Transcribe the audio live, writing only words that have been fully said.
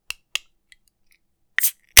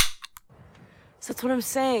So that's what I'm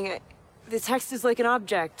saying. The text is like an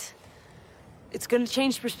object. It's gonna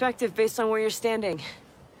change perspective based on where you're standing.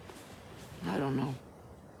 I don't know.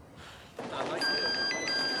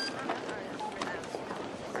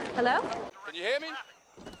 Hello? Can you hear me?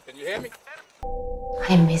 Can you hear me?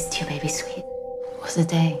 I missed you, baby sweet. It was a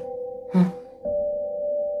day.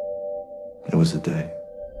 It was a day.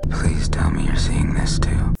 Please tell me you're seeing this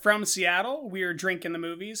too. From Seattle, we're Drinking the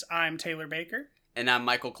Movies. I'm Taylor Baker. And I'm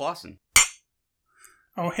Michael Clausen.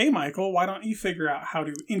 Oh, hey, Michael, why don't you figure out how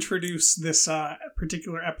to introduce this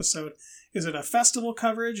particular episode? Is it a festival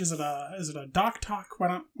coverage? Is it a doc talk?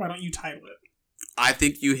 Why don't you title it? I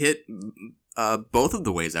think you hit both of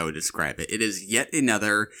the ways I would describe it. It is yet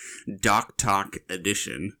another doc talk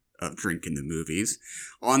edition of Drinking the Movies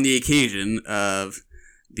on the occasion of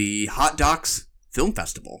the Hot Docs Film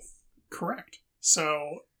Festival. Correct.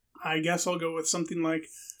 So I guess I'll go with something like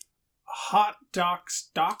Hot Docs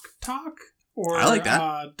Doc Talk? Or, I like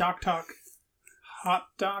that. Doc Talk Hot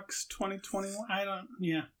Docs 2021.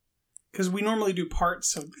 Yeah. Because we normally do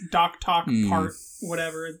parts, so Doc Talk part,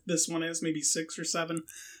 whatever this one is, maybe 6 or 7,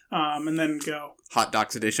 and then go. Hot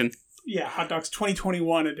Docs edition? Yeah, Hot Docs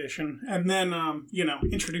 2021 edition. And then,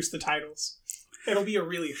 introduce the titles. It'll be a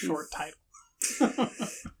really short title.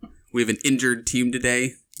 We have an injured team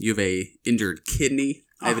today. You have a injured kidney.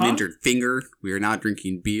 I have an injured finger. We are not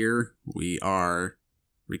drinking beer. We are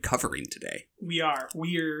recovering today. We are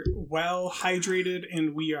well hydrated,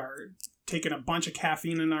 and we are taking a bunch of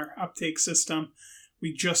caffeine in our uptake system.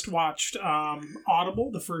 We just watched Audible,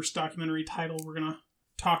 the first documentary title we're going to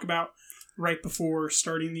talk about right before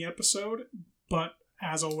starting the episode. But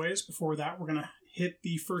as always, before that, we're going to hit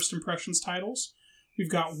the first impressions titles. We've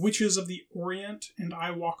got Witches of the Orient and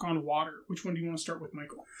I Walk on Water. Which one do you want to start with,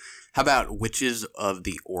 Michael? How about Witches of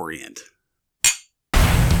the Orient?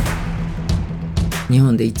 日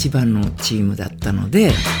本で一番のチームだったの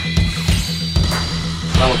で そ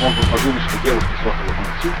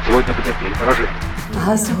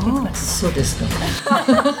うですか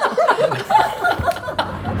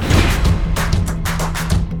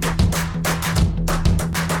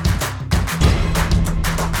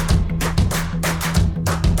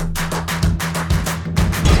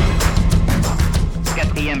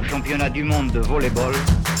 4e championnat du monde de volleyball.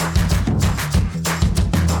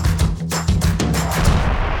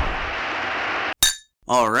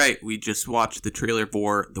 All right, we just watched the trailer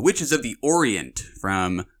for The Witches of the Orient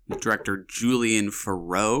from director Julian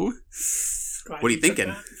Farreau. What are you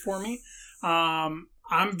thinking? For me, I'm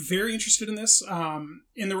very interested in this.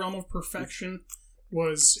 In the Realm of Perfection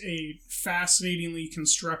was a fascinatingly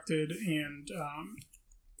constructed and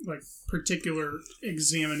particular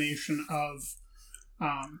examination of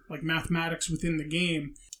mathematics within the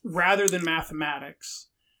game. Rather than mathematics,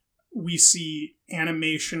 we see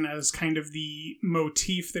animation as kind of the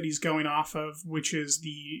motif that he's going off of, which is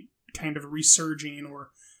the kind of resurging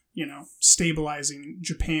or, stabilizing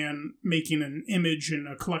Japan, making an image and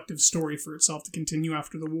a collective story for itself to continue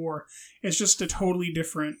after the war. It's just a totally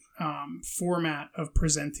different format of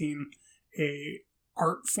presenting a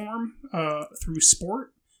art form through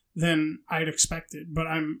sport than I'd expected. But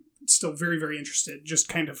I'm still very, very interested. Just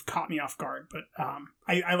kind of caught me off guard. But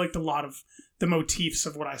I liked a lot of the motifs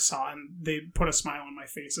of what I saw, and they put a smile on my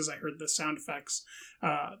face as I heard the sound effects,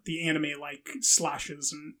 the anime-like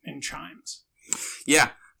slashes and chimes.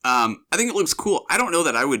 Yeah, I think it looks cool. I don't know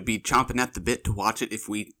that I would be chomping at the bit to watch it if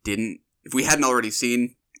we hadn't already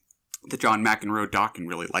seen the John McEnroe doc and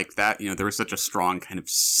really liked that. There was such a strong kind of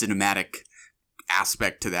cinematic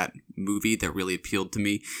aspect to that movie that really appealed to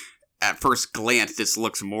me. At first glance, this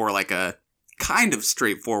looks more like a kind of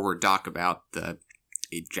straightforward doc about a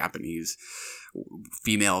Japanese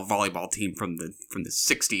female volleyball team from the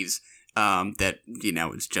 60s that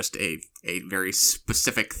is just a very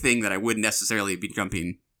specific thing that I wouldn't necessarily be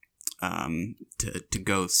jumping to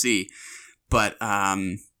go see. But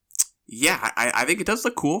I think it does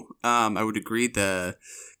look cool. I would agree the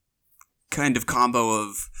kind of combo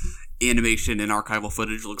of animation and archival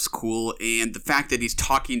footage looks cool, and the fact that he's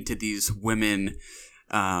talking to these women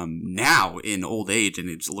now in old age, and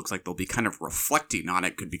it looks like they'll be kind of reflecting on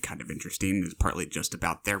it, could be kind of interesting. It's partly just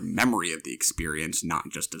about their memory of the experience, not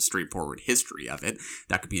just a straightforward history of it.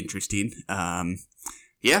 That could be interesting. I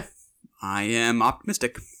am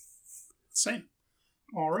optimistic. Same.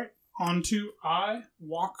 All right. On to I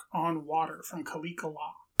Walk on Water from Kalika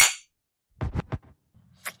Law.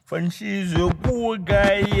 When she's a good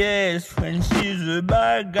guy, yes. When she's a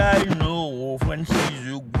bad guy, no. When she's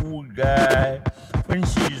a good guy. When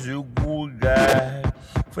she's a good guy.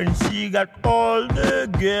 When she got all the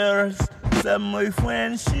girls said my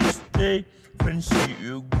friend she stay. Friend she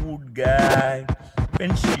a good guy.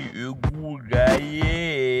 Friend she a good guy,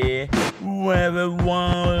 yeah. Whoever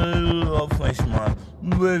want a Frenchman,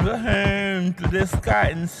 wave a hand to the sky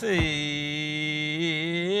and say,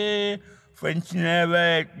 French never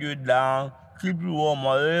let you down. Keep you warm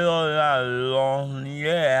a little long,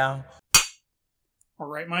 yeah. All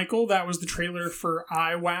right, Michael, that was the trailer for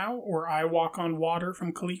I Wow, or I Walk on Water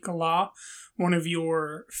from Kalika Law, one of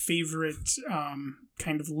your favorite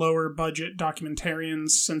kind of lower budget documentarians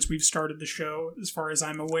since we've started the show, as far as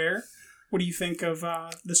I'm aware. What do you think of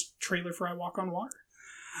this trailer for I Walk on Water?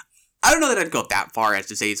 I don't know that I'd go that far as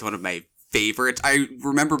to say it's one of my favorites. I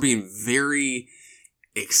remember being very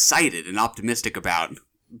excited and optimistic about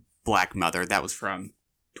Black Mother. That was from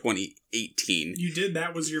 2018. You did.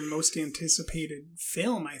 That was your most anticipated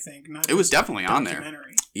film, I think. Not it was definitely on there.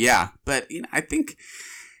 Yeah, but I think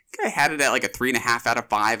I had it at like a 3.5 out of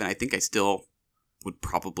 5, and I think I still would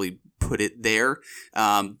probably put it there.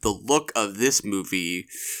 The look of this movie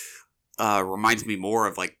reminds me more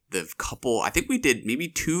of like the couple. I think we did maybe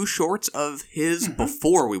 2 shorts of his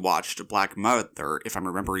before we watched Black Mother, if I'm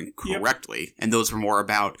remembering correctly. Yep. And those were more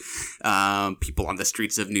about people on the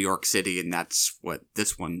streets of New York City, and that's what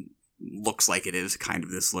this one looks like. It is kind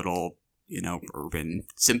of this little, urban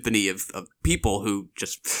symphony of people who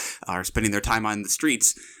just are spending their time on the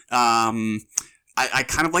streets. I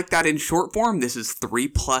kind of like that in short form. This is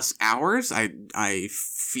 3+ hours. I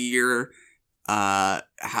fear I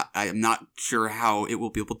am not sure how it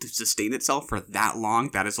will be able to sustain itself for that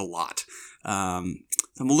long. That is a lot. I'm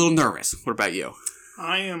a little nervous. What about you?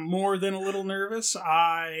 I am more than a little nervous.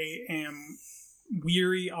 I am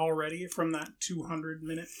weary already from that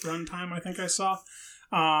 200-minute runtime I think I saw.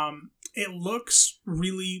 It looks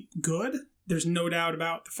really good. There's no doubt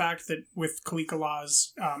about the fact that with Kalika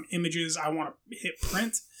Law's images, I want to hit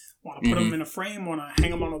print, want to put them in a frame, want to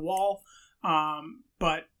hang them on a wall.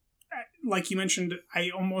 But like you mentioned, I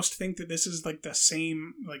almost think that this is like the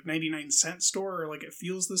same, like 99-cent store, or like it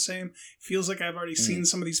feels the same. It feels like I've already seen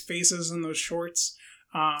some of these faces in those shorts.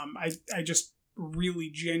 I just really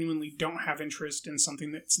genuinely don't have interest in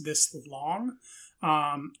something that's this long.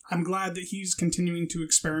 I'm glad that he's continuing to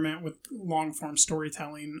experiment with long-form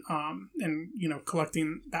storytelling, and,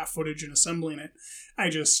 collecting that footage and assembling it. I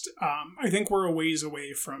think we're a ways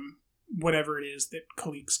away from whatever it is that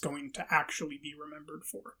Kalik's going to actually be remembered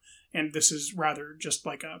for. And this is rather just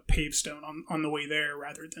like a pavestone on the way there,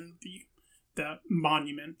 rather than the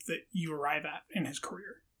monument that you arrive at in his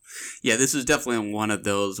career. Yeah, this is definitely one of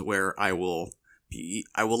those where I will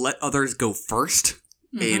let others go first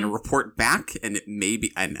and report back, and it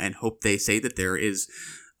maybe and hope they say that there is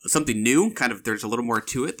something new. Kind of, there's a little more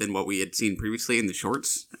to it than what we had seen previously in the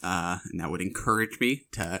shorts, and that would encourage me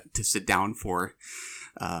to sit down for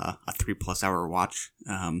a 3+ hour watch.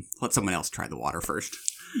 Let someone else try the water first.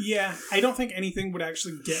 Yeah, I don't think anything would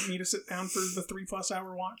actually get me to sit down for the 3+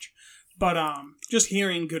 hour watch, but just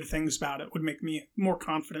hearing good things about it would make me more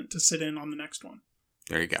confident to sit in on the next one.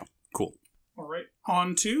 There you go. Cool. All right,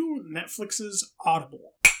 on to Netflix's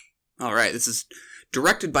Audible. All right, this is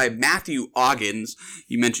directed by Matthew Oggins.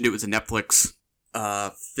 You mentioned it was a Netflix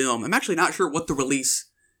film. I'm actually not sure what the release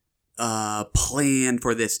plan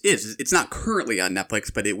for this is. It's not currently on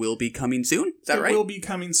Netflix, but it will be coming soon. Is that right? It will be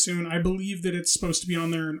coming soon. I believe that it's supposed to be on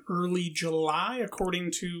there in early July,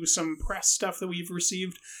 according to some press stuff that we've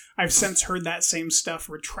received. I've since heard that same stuff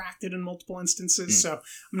retracted in multiple instances, so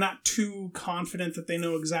I'm not too confident that they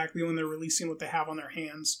know exactly when they're releasing what they have on their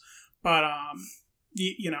hands. But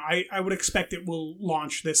I would expect it will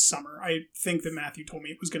launch this summer. I think that Matthew told me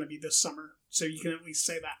it was going to be this summer, so you can at least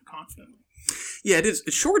say that confidently. Yeah, it is.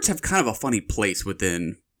 Shorts have kind of a funny place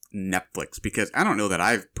within Netflix, because I don't know that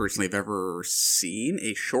I've personally have ever seen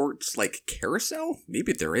a shorts like carousel.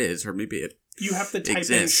 Maybe there is, or maybe it You have to type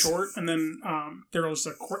exists. in short, and then there's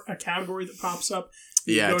a category that pops up.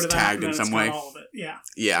 Yeah, it's tagged in some way. All of it. Yeah.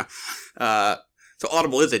 Yeah. So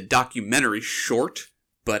Audible is a documentary short,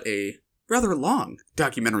 but a rather long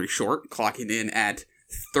documentary short, clocking in at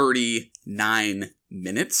 39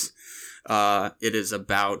 minutes. It is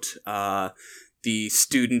about the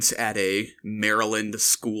students at a Maryland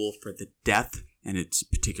school for the deaf, and it's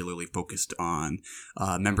particularly focused on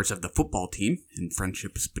members of the football team and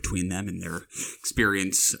friendships between them and their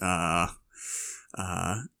experience on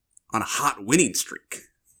a hot winning streak.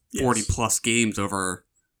 Yes. 40-plus games over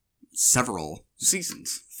several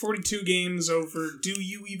seasons. 42 games over, do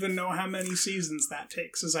you even know how many seasons that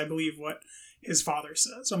takes, is I believe what his father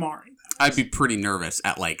says, Amari. I'd be pretty nervous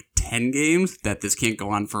at like 10 games that this can't go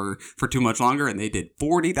on for too much longer, and they did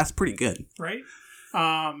 40. That's pretty good. Right?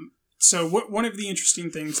 So one of the interesting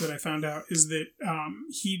things that I found out is that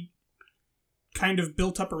he kind of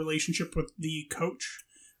built up a relationship with the coach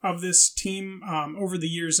of this team over the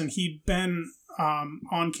years, and he'd been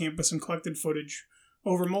on campus and collected footage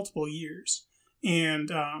over multiple years.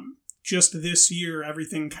 And just this year,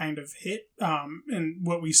 everything kind of hit, and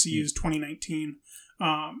what we see is 2019,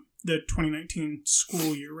 the 2019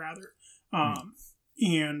 school year, rather.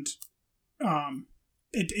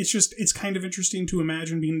 It's kind of interesting to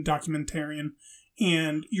imagine being a documentarian,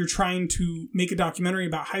 and you're trying to make a documentary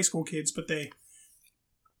about high school kids, but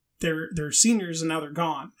they're seniors and now they're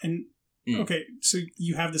gone. And okay, so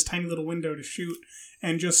you have this tiny little window to shoot,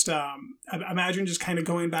 and just imagine just kind of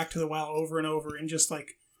going back to the well over and over, and just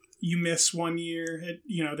like you miss 1 year,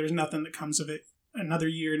 there's nothing that comes of it. Another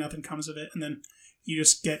year, nothing comes of it, and then you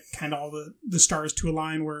just get kind of all the stars to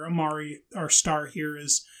align, where Amari, our star here,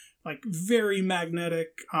 is like very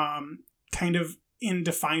magnetic, kind of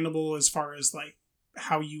indefinable as far as like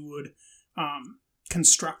how you would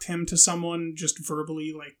construct him to someone just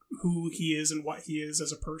verbally, like who he is and what he is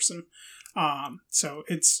as a person. So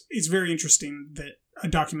it's very interesting that a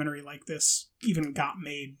documentary like this even got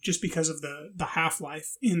made, just because of the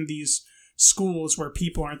half-life in these schools where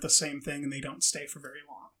people aren't the same thing and they don't stay for very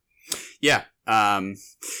long. Yeah.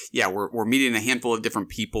 We're meeting a handful of different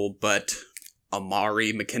people, but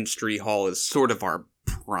Amari McKinstry Hall is sort of our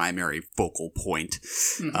primary focal point.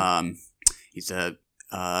 Mm-hmm. He's a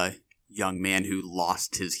young man who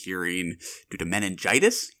lost his hearing due to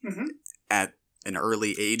meningitis at an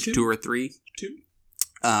early age, 2 or 3. 2.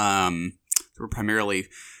 We're primarily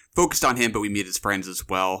focused on him, but we meet his friends as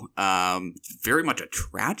well. Very much a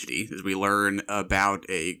tragedy as we learn about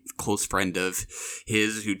a close friend of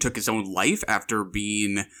his who took his own life after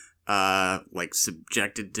being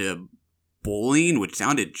subjected to bullying, which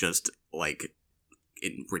sounded just like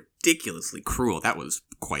ridiculously cruel. That was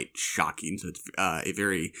quite shocking. So it's a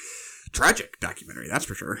very tragic documentary, that's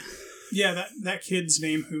for sure. Yeah, that kid's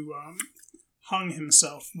name who hung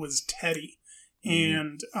himself was Teddy.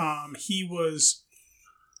 And he was,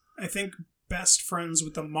 I think, best friends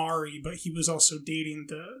with Amari, but he was also dating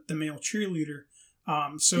the male cheerleader.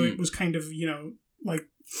 So it was kind of, like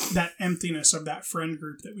that emptiness of that friend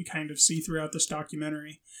group that we kind of see throughout this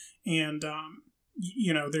documentary. And,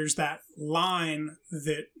 there's that line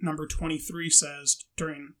that number 23 says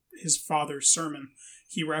during his father's sermon.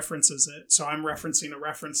 He references it. So I'm referencing a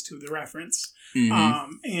reference to the reference.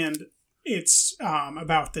 Mm-hmm. And it's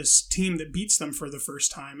about this team that beats them for the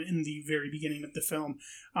first time in the very beginning of the film.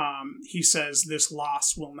 He says, "This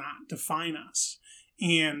loss will not define us."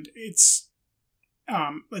 And it's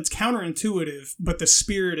counterintuitive, but the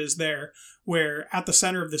spirit is there, where at the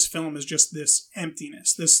center of this film is just this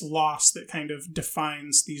emptiness, this loss that kind of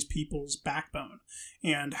defines these people's backbone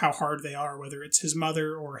and how hard they are, whether it's his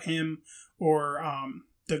mother or him or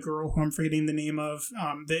the girl who I'm forgetting the name of.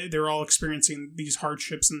 They're all experiencing these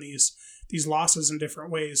hardships and these losses in different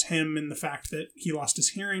ways. Him in the fact that he lost his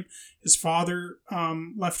hearing, his father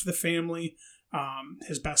left the family,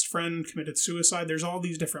 his best friend committed suicide. There's all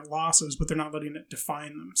these different losses, but they're not letting it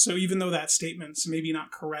define them. So even though that statement's maybe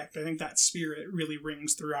not correct, I think that spirit really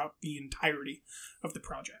rings throughout the entirety of the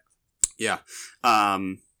project. Yeah.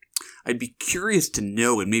 I'd be curious to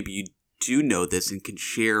know, and maybe you do know this and can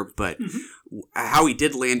share, but how he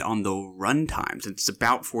did land on the runtime. Since it's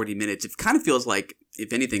about 40 minutes, it kind of feels like,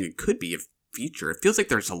 if anything, it could be a feature. It feels like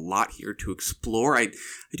there's a lot here to explore. I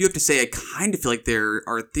do have to say, I kind of feel like there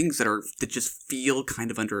are things that just feel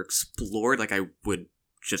kind of underexplored. Like, I would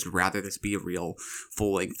just rather this be a real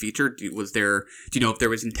full-length feature. Do you know if there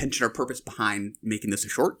was intention or purpose behind making this a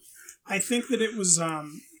short? I think that it was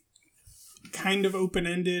kind of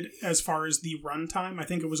open-ended as far as the runtime. I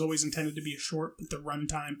think it was always intended to be a short, but the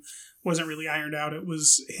runtime wasn't really ironed out. It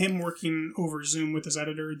was him working over Zoom with his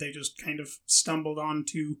editor. They just kind of stumbled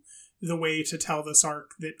onto the way to tell this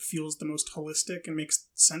arc that feels the most holistic and makes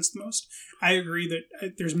sense the most. I agree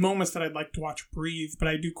that there's moments that I'd like to watch breathe, but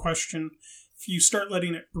I do question if you start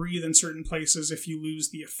letting it breathe in certain places, if you lose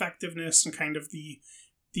the effectiveness and kind of the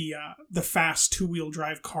fast 2-wheel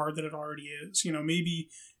drive car that it already is.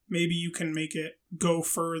 Maybe you can make it go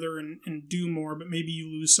further and do more, but maybe you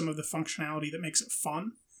lose some of the functionality that makes it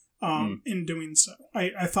fun in doing so.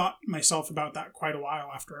 I thought myself about that quite a while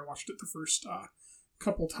after I watched it the first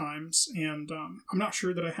couple times, and I'm not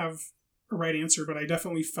sure that I have a right answer, but I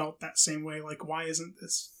definitely felt that same way. Like, why isn't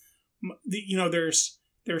this?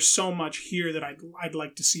 There's so much here that I'd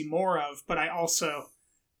like to see more of, but I also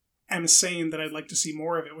am saying that I'd like to see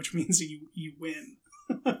more of it, which means you win.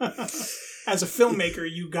 As a filmmaker,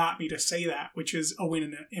 you got me to say that, which is a win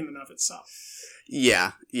in and of itself.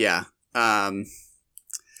 Yeah.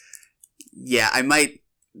 yeah, I might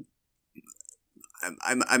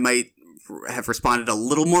have responded a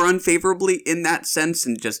little more unfavorably in that sense,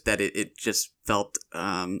 and just that it just felt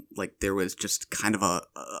like there was just kind of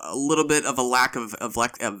a little bit of a lack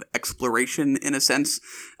of exploration in a sense,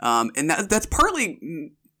 and that's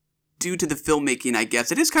partly due to the filmmaking, I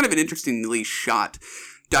guess. It is kind of an interestingly shot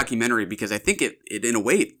documentary because I think it in a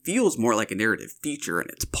way it feels more like a narrative feature in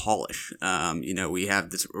its polish. We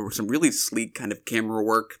have some really sleek kind of camera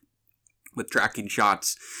work with tracking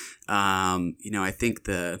shots. I think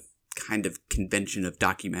the kind of convention of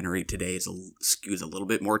documentary today skews a little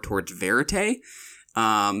bit more towards verite.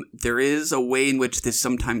 There is a way in which this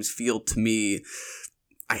sometimes feels to me,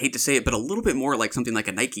 I hate to say it, but a little bit more like something like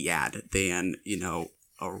a Nike ad than,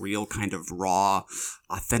 a real kind of raw,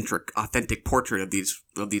 authentic portrait of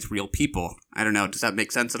these real people. I don't know. Does that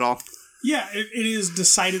make sense at all? Yeah, it is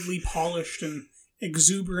decidedly polished and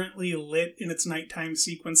exuberantly lit in its nighttime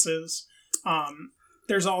sequences.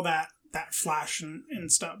 There's all that flash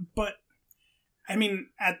and stuff. But, I mean,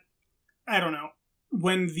 I don't know.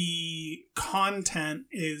 When the content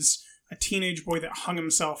is a teenage boy that hung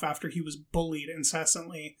himself after he was bullied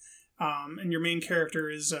incessantly, and your main character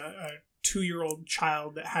is a 2-year-old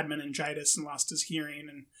child that had meningitis and lost his hearing,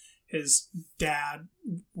 and his dad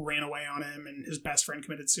ran away on him, and his best friend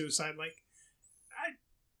committed suicide. Like,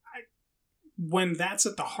 when that's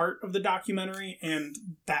at the heart of the documentary and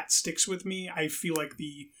that sticks with me, I feel like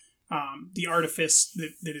the artifice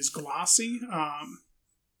that is glossy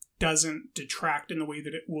doesn't detract in the way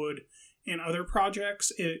that it would in other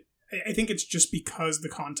projects. I think it's just because the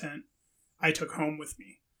content I took home with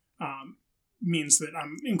me means that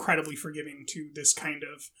I'm incredibly forgiving to this kind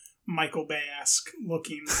of Michael Bay-esque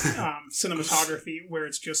looking cinematography where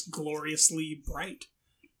it's just gloriously bright.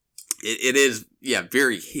 It is, yeah,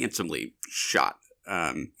 very handsomely shot,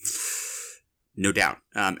 no doubt.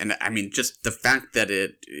 And I mean, just the fact that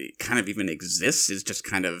it kind of even exists is just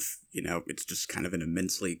kind of, it's just kind of an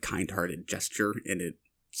immensely kind-hearted gesture in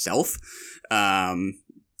itself.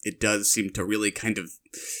 It does seem to really kind of,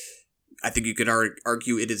 I think you could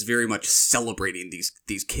argue it is very much celebrating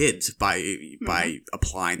these kids by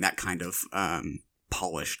applying that kind of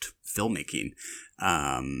polished filmmaking.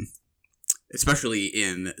 Especially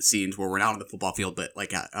in scenes where we're not on the football field, but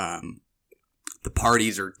like at the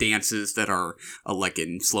parties or dances that are like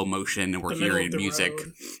in slow motion and we're hearing music.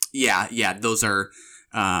 Road. Yeah, those are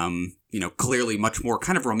clearly much more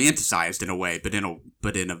kind of romanticized in a way, but in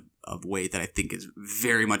a way that I think is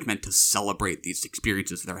very much meant to celebrate these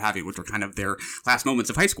experiences they're having, which are kind of their last moments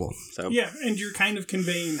of high school. So yeah, and you're kind of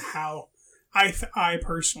conveying how I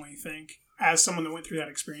personally think, as someone that went through that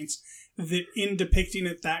experience, that in depicting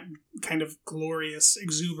it that kind of glorious,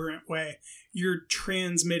 exuberant way, you're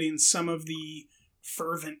transmitting some of the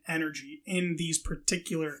fervent energy in these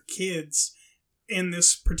particular kids in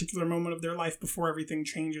this particular moment of their life before everything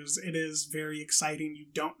changes. It is very exciting. You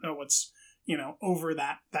don't know what's, over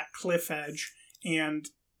that cliff edge, and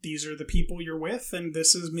these are the people you're with, and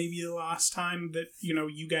this is maybe the last time that,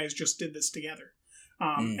 you guys just did this together.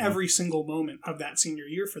 Every single moment of that senior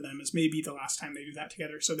year for them is maybe the last time they do that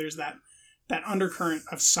together. So there's that undercurrent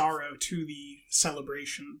of sorrow to the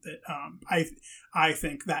celebration that I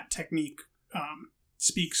think that technique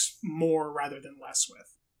speaks more rather than less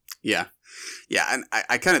with. Yeah, and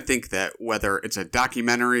I kind of think that whether it's a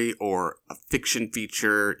documentary or a fiction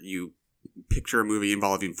feature, you picture a movie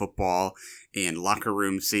involving football and locker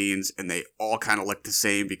room scenes, and they all kind of look the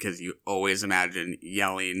same because you always imagine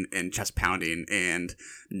yelling and chest pounding and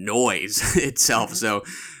noise itself. So,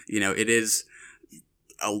 it is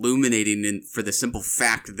illuminating for the simple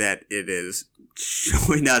fact that it is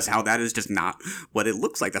showing us how that is just not what it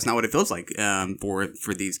looks like. That's not what it feels like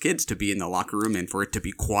for these kids to be in the locker room and for it to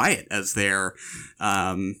be quiet as they're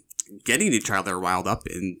getting each other riled up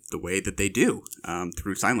in the way that they do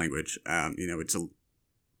through sign language. It's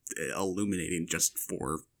illuminating just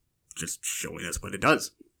showing us what it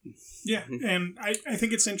does. Yeah, and I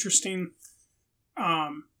think it's interesting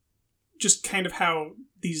just kind of how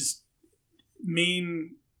these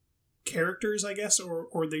main characters, I guess,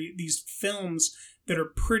 or these films that are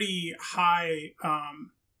pretty high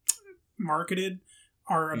marketed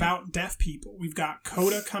are about deaf people. We've got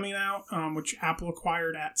Coda coming out, which Apple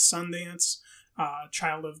acquired at Sundance,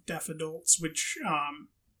 Child of Deaf Adults, which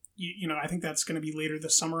I think that's going to be later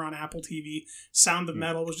this summer on Apple TV. Sound of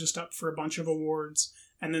Metal was just up for a bunch of awards.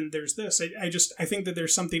 And then there's this. I think that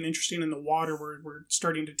there's something interesting in the water where we're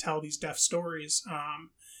starting to tell these deaf stories.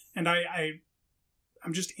 And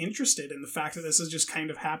I'm just interested in the fact that this is just kind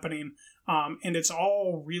of happening. And it's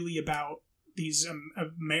all really about these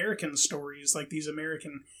American stories, like these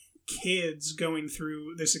American kids going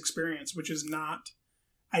through this experience, which is not...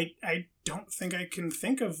 I don't think I can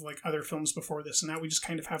think of like other films before this, and now we just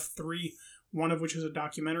kind of have 3, one of which is a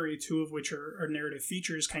documentary, 2 of which are narrative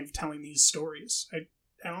features kind of telling these stories. I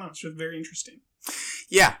don't know, it's just very interesting.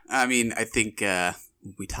 Yeah, I mean, I think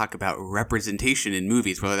we talk about representation in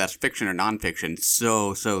movies, whether that's fiction or nonfiction,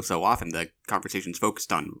 so often the conversation's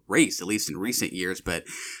focused on race, at least in recent years. But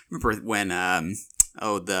I remember when,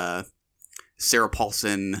 the Sarah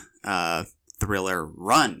Paulson thriller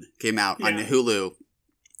Run came out on Hulu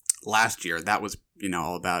last year. That was,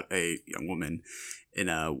 all about a young woman in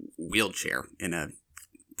a wheelchair in a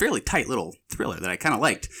fairly tight little thriller that I kind of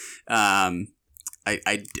liked.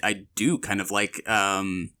 I do kind of like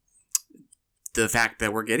the fact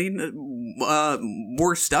that we're getting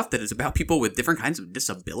more stuff that is about people with different kinds of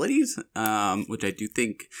disabilities, which I do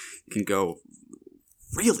think can go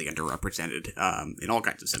really underrepresented in all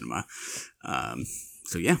kinds of cinema.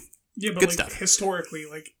 So yeah, but good like stuff. Historically,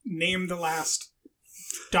 like name the last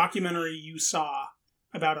documentary you saw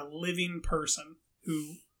about a living person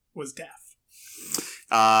who was deaf.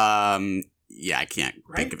 Yeah, I can't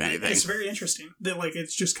think of anything. It's very interesting that like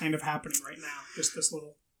it's just kind of happening right now. Just this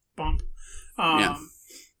little bump.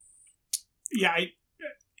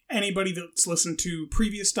 Anybody that's listened to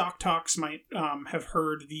previous Doc Talks might have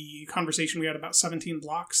heard the conversation we had about 17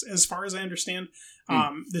 Blocks. As far as I understand,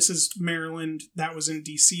 this is Maryland. That was in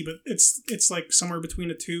DC, but it's like somewhere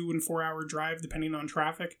between a 2 and 4 hour drive, depending on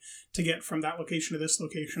traffic, to get from that location to this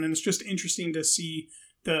location. And it's just interesting to see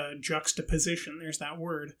the juxtaposition. There's that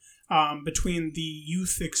word. Between the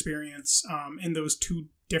youth experience in those 2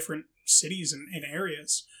 different cities and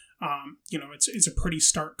areas. It's a pretty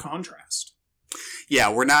stark contrast. Yeah,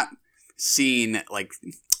 we're not seeing like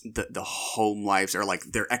the home lives or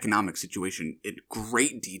like their economic situation in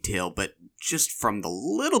great detail, but just from the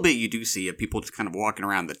little bit you do see of people just kind of walking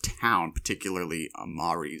around the town, particularly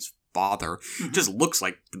Amari's father, just looks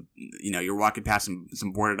like you're walking past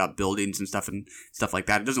some boarded up buildings and stuff like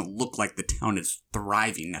that. It doesn't look like the town is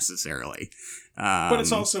thriving necessarily, but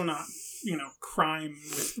it's also not crime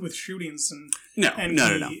with shootings and no.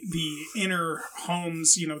 The inner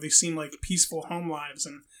homes, they seem like peaceful home lives,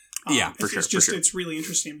 and it's really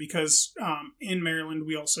interesting because in Maryland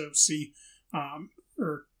we also see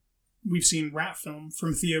we've seen Rat Film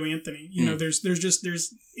from Theo Anthony.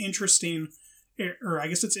 There's interesting. Or I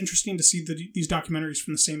guess it's interesting to see these documentaries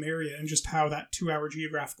from the same area and just how that 2 hour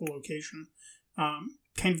geographical location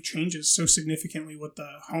kind of changes so significantly what the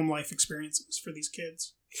home life experience is for these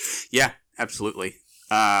kids. Yeah, absolutely.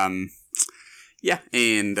 And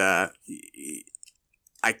I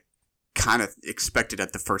kind of expected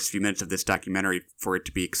at the first few minutes of this documentary for it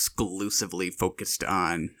to be exclusively focused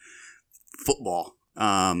on football.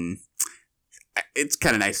 It's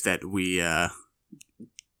kind of nice that we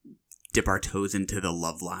dip our toes into the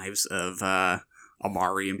love lives of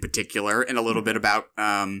Amari in particular, and a little bit about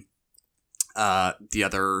the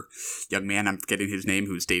other young man, I'm forgetting his name,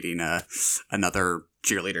 who's dating another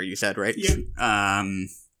cheerleader, you said, right? Yeah.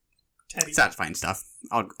 Teddy. Satisfying stuff.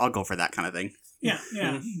 I'll go for that kind of thing. Yeah.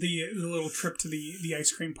 The little trip to the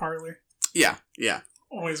ice cream parlor. Yeah.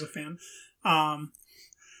 Always a fan.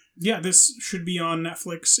 This should be on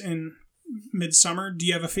Netflix in midsummer. Do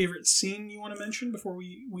you have a favorite scene you want to mention before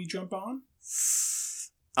we jump on?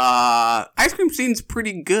 Ice cream scene's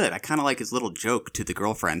pretty good. I kind of like his little joke to the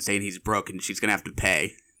girlfriend saying he's broke and she's gonna have to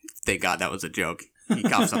pay. Thank God that was a joke. He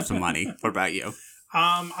coughs up some money. What about you?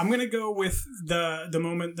 I'm gonna go with the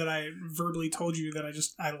moment that I verbally told you that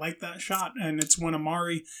I like that shot, and it's when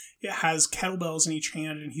Amari has kettlebells in each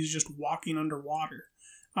hand and he's just walking underwater.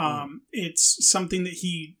 It's something that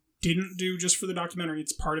he didn't do just for the documentary.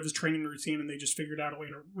 It's part of his training routine, and they just figured out a way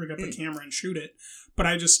to rig up a camera and shoot it. But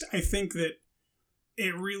I think that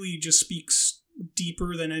it really just speaks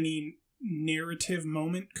deeper than any narrative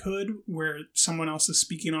moment could, where someone else is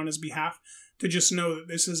speaking on his behalf, to just know that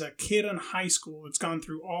this is a kid in high school that's gone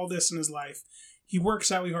through all this in his life. He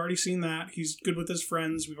works out, we've already seen that. He's good with his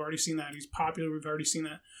friends, we've already seen that. He's popular, we've already seen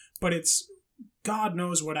that. But it's God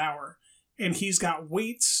knows what hour. And he's got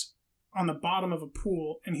weights on the bottom of a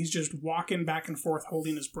pool, and he's just walking back and forth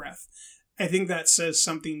holding his breath. I think that says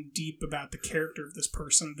something deep about the character of this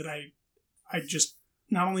person that I just,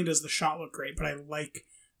 not only does the shot look great, but I like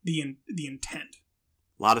the intent.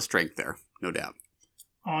 A lot of strength there, no doubt.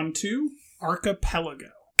 On to Archipelago.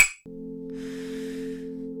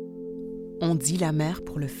 On dit la mer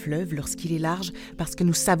pour le fleuve lorsqu'il est large parce que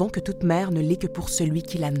nous savons que toute mer ne l'est que pour celui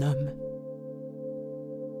qui la nomme.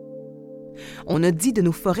 On a dit de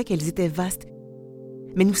nos forêts qu'elles étaient vastes,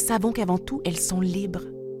 mais nous savons qu'avant tout, elles sont libres,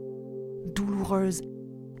 douloureuses,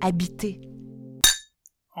 habitées.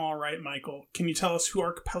 All right, Michael. Can you tell us who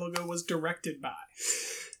Archipelago was directed by?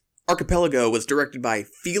 Archipelago was directed by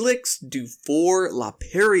Felix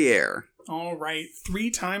Dufour-Laperriere. All right.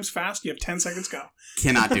 3 times fast. You have 10 seconds, go.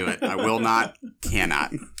 Cannot do it. I will not.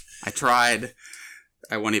 Cannot. I tried.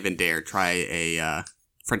 I won't even dare try a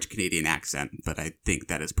French-Canadian accent, but I think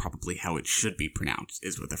that is probably how it should be pronounced,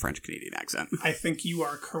 is with a French-Canadian accent. I think you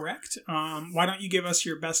are correct. Why don't you give us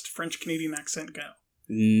your best French-Canadian accent go?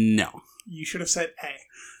 No. You should have said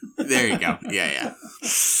A. There you go. Yeah.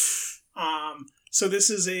 So this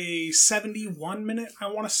is a 71-minute,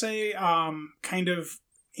 I want to say, kind of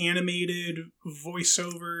animated,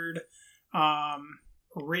 voiceovered,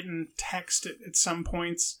 written text at some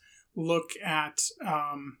points. Look at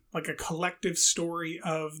like a collective story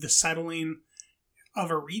of the settling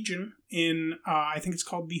of a region in, I think it's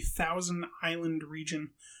called the Thousand Island region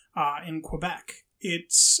in Quebec.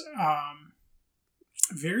 It's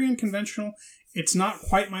very unconventional. It's not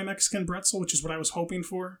quite my Mexican pretzel, which is what I was hoping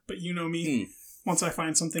for, but you know me. Once I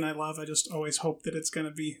find something I love, I just always hope that it's going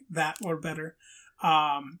to be that or better.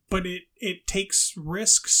 But it takes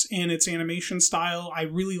risks in its animation style. I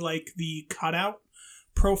really like the cutout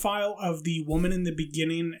profile of the woman in the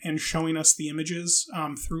beginning and showing us the images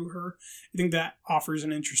through her. I think that offers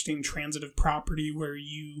an interesting transitive property where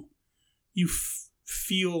you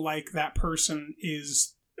feel like that person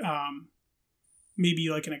is maybe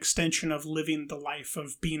like an extension of living the life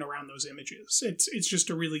of being around those images. It's just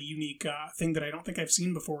a really unique thing that I don't think I've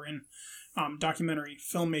seen before in documentary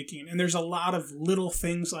filmmaking. And there's a lot of little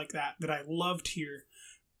things like that I loved here.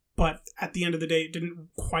 But at the end of the day, it didn't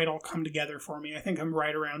quite all come together for me. I think I'm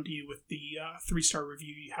right around you with the 3-star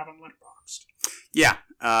review you have on Letterboxd. Yeah.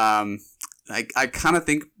 I kind of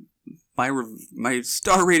think my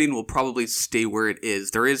star rating will probably stay where it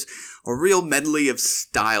is. There is a real medley of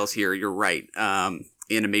styles here. You're right.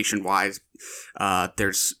 Animation-wise,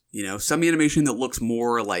 there's some animation that looks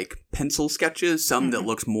more like pencil sketches, some that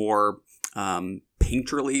looks more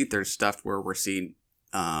painterly. There's stuff where we're seeing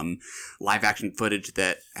live action footage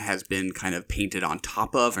that has been kind of painted on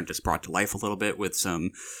top of and just brought to life a little bit with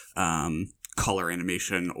some color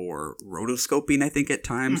animation or rotoscoping, I think, at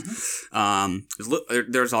times.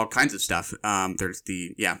 There's all kinds of stuff. There's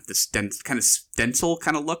the kind of stencil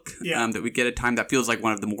kind of look that we get at times. That feels like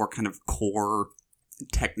one of the more kind of core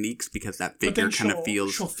techniques because that figure kind of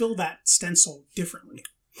feels... She'll fill that stencil differently.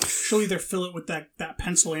 She'll either fill it with that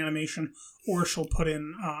pencil animation or she'll put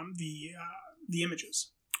in the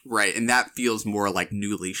images. Right, and that feels more like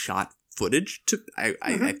newly shot footage,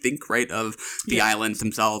 I think, right, of the islands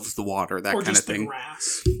themselves, the water, that or kind of thing. Or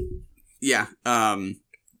just the grass. Yeah, kind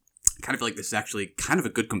of feel like this is actually kind of a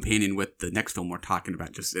good companion with the next film we're talking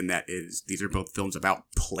about, just in that these are both films about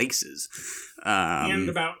places. And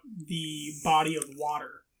about the body of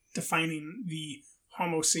water, defining the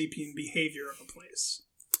Homo sapien behavior of a place.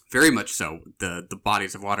 Very much so. The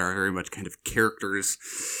bodies of water are very much kind of characters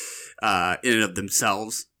in and of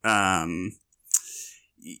themselves. I'm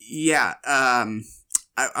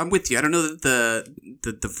with you. I don't know that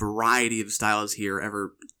the variety of styles here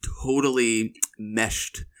ever totally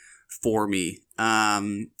meshed for me.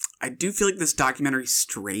 I do feel like this documentary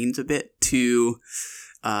strains a bit to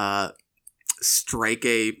strike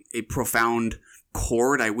a profound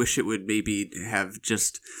chord. I wish it would maybe have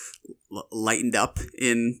just lightened up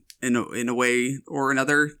in a way or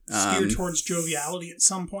another. Steer towards joviality at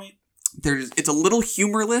some point. It's a little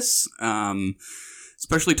humorless,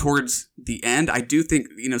 especially towards the end. I do think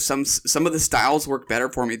some of the styles work better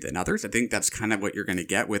for me than others. I think that's kind of what you're going to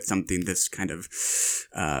get with something this kind of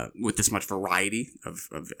with this much variety of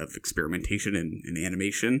experimentation and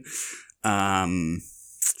animation.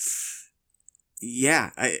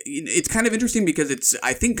 It's kind of interesting because it's,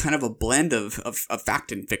 I think, kind of a blend of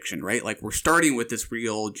fact and fiction, right? Like, we're starting with this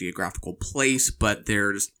real geographical place, but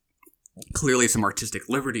there's clearly some artistic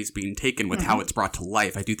liberties being taken with how it's brought to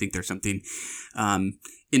life. I do think there's something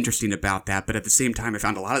interesting about that, but at the same time, I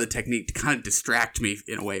found a lot of the technique to kind of distract me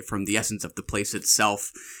in a way from the essence of the place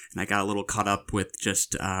itself, and I got a little caught up with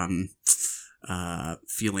just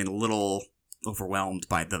feeling a little overwhelmed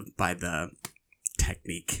by the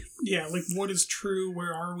technique. Yeah, like, what is true?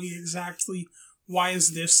 Where are we exactly? Why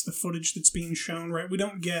is this the footage that's being shown, right? We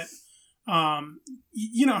don't get,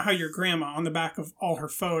 you know how your grandma, on the back of all her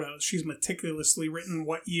photos, she's meticulously written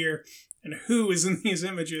what year and who is in these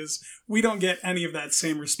images. We don't get any of that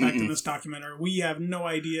same respect in this documentary. We have no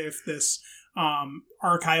idea if this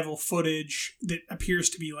archival footage that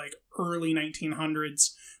appears to be like early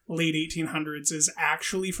 1900s, late 1800s is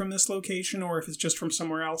actually from this location, or if it's just from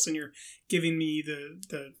somewhere else and you're giving me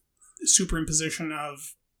the superimposition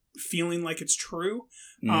of feeling like it's true.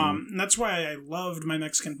 And that's why I loved My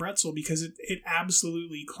Mexican Pretzel, because it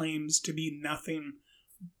absolutely claims to be nothing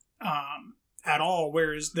at all,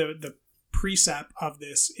 whereas the precept of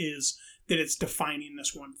this is that it's defining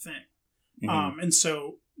this one thing. And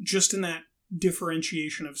so just in that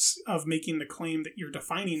differentiation of making the claim that you're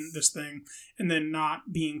defining this thing and then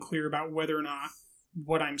not being clear about whether or not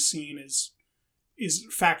what I'm seeing is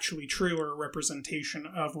factually true or a representation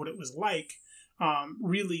of what it was like,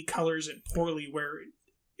 really colors it poorly, where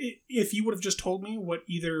if you would have just told me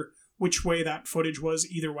which way that footage was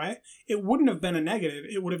either way, it wouldn't have been a negative.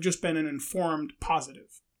 It would have just been an informed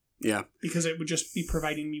positive. Yeah. Because it would just be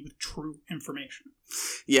providing me with true information.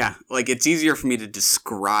 Yeah, like it's easier for me to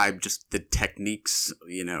describe just the techniques,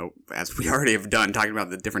 as we already have done, talking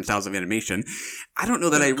about the different styles of animation. I don't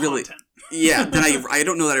know that I really... Yeah, then I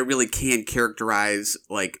don't know that I really can characterize,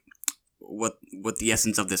 like, what the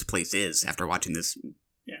essence of this place is after watching this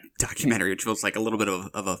documentary, which feels like a little bit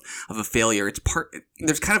of a failure.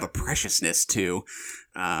 There's kind of a preciousness to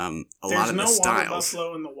lot of the styles. There's no water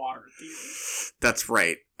buffalo in the water. That's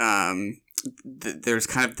right. There's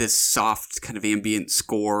kind of this soft kind of ambient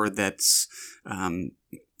score that's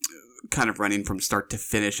kind of running from start to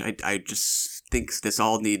finish. I just think this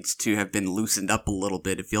all needs to have been loosened up a little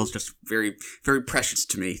bit. It feels just very, very precious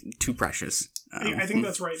to me. Too precious. I think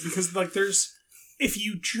that's right, because like if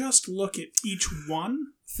you just look at each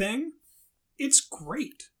one thing, it's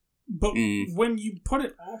great. But when you put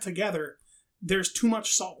it all together, there's too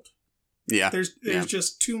much salt. Yeah. There's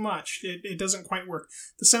just too much. It doesn't quite work.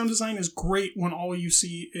 The sound design is great when all you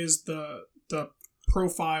see is the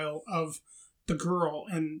profile of the girl,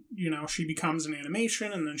 and she becomes an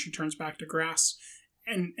animation and then she turns back to grass.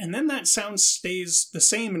 And then that sound stays the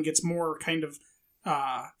same and gets more kind of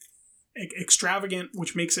extravagant,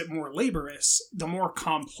 which makes it more laborious the more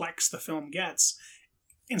complex the film gets,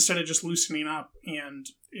 instead of just loosening up, and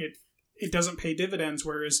it doesn't pay dividends,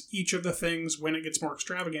 whereas each of the things, when it gets more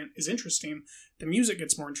extravagant, is interesting. The music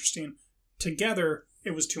gets more interesting. Together,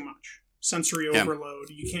 it was too much. Sensory overload.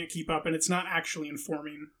 You can't keep up, and it's not actually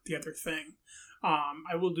informing the other thing.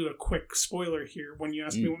 I will do a quick spoiler here. When you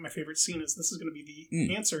ask me what my favorite scene is, this is going to be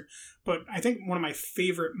the answer. But I think one of my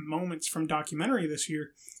favorite moments from documentary this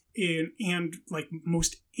year, and like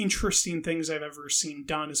most interesting things I've ever seen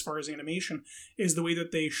done as far as animation, is the way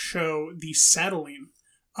that they show the settling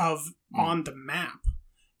of on the map,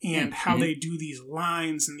 and how they do these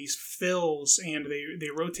lines and these fills, and they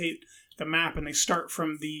rotate the map, and they start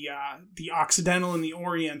from the Occidental and the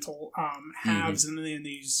Oriental halves, and then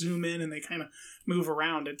they zoom in and they kind of move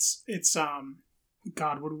around. It's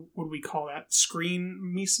God, what do we call that? Screen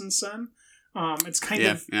mise-en-scène. It's kind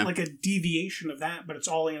of like a deviation of that, but it's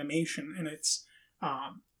all animation, and it's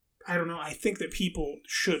I don't know. I think that people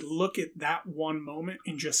should look at that one moment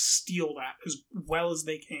and just steal that as well as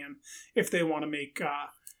they can if they want to make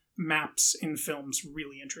maps in films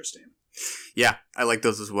really interesting. Yeah, I like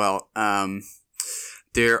those as well.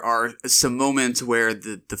 There are some moments where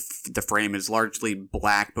the frame is largely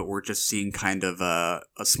black, but we're just seeing kind of a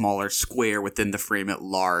smaller square within the frame at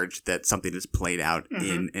large that something is played out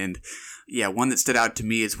in. And yeah, one that stood out to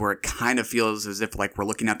me is where it kind of feels as if like we're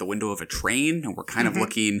looking out the window of a train, and we're kind of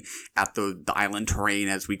looking at the island terrain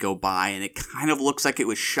as we go by, and it kind of looks like it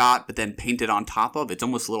was shot but then painted on top of. It's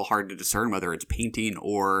almost a little hard to discern whether it's painting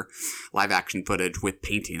or live action footage with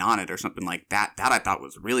painting on it or something like that. That I thought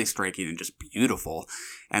was really striking and just beautiful.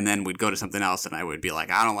 And then we'd go to something else and I would be like,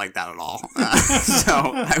 I don't like that at all.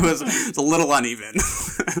 So it's a little uneven.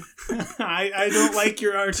 I don't like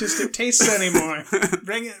your artistic tastes anymore.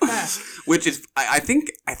 Bring it back. Which is, I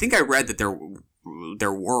think I read that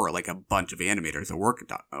there were like a bunch of animators that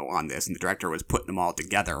worked on this, and the director was putting them all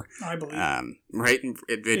together. I believe. Right?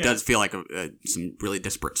 It does feel like some really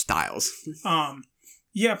disparate styles.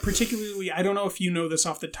 Yeah, particularly, I don't know if you know this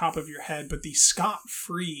off the top of your head, but the Scott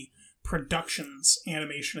Free Productions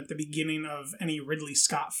animation at the beginning of any Ridley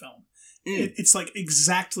Scott film. It's like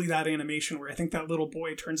exactly that animation where I think that little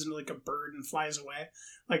boy turns into like a bird and flies away.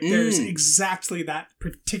 Like there's exactly that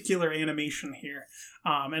particular animation here.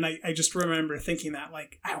 And I just remember thinking that,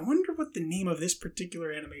 like, I wonder what the name of this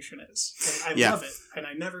particular animation is. And I love it, and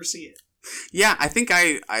I never see it. Yeah, I think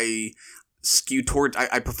I skew towards,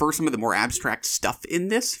 I prefer some of the more abstract stuff in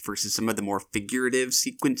this versus some of the more figurative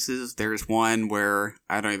sequences. There's one where,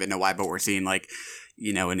 I don't even know why, but we're seeing like,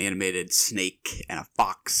 an animated snake and a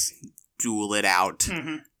fox duel it out.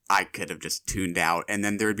 I could have just tuned out. And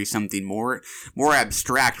then there would be something more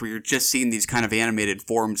abstract where you're just seeing these kind of animated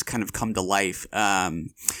forms kind of come to life. One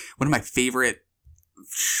of my favorite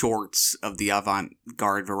shorts of the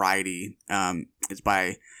avant-garde variety is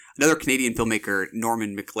by another Canadian filmmaker,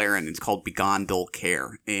 Norman McLaren. It's called Begone Dull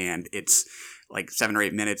Care, and it's like 7 or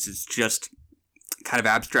 8 minutes. It's just kind of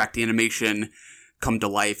abstract animation come to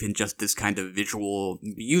life in just this kind of visual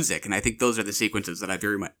music, and I think those are the sequences that I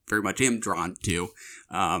very much am drawn to,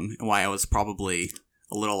 and why I was probably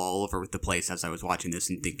a little all over the place as I was watching this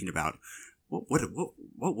and thinking about what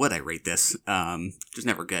would I rate this? Just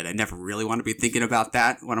never good. I never really want to be thinking about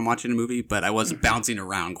that when I'm watching a movie, but I was bouncing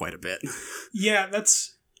around quite a bit. Yeah,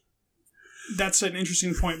 that's an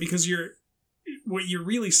interesting point, because what you're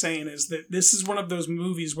really saying is that this is one of those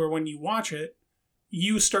movies where when you watch it,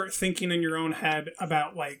 you start thinking in your own head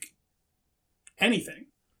about, like, anything.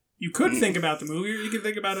 You could think about the movie, or you could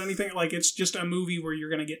think about anything. Like, it's just a movie where you're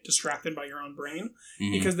going to get distracted by your own brain,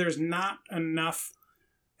 because there's not enough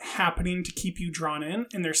happening to keep you drawn in,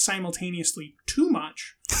 and there's simultaneously too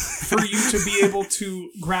much for you to be able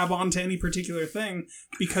to grab onto any particular thing,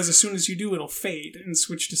 because as soon as you do, it'll fade and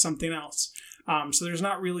switch to something else. So there's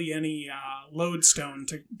not really any lodestone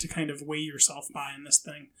to kind of weigh yourself by in this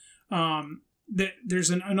thing. There's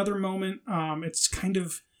another moment. It's kind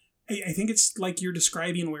of, I think it's like you're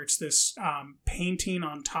describing, where it's this painting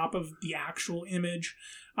on top of the actual image,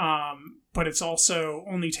 but it's also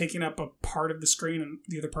only taking up a part of the screen and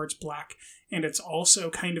the other part's black. And it's also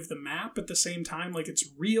kind of the map at the same time. Like, it's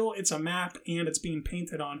real, it's a map, and it's being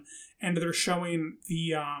painted on. And they're showing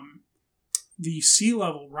the sea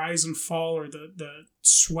level rise and fall, or the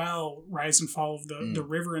swell rise and fall of the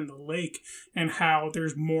river and the lake, and how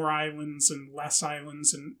there's more islands and less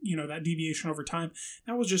islands, and, you know, that deviation over time.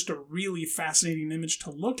 That was just a really fascinating image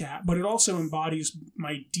to look at, but it also embodies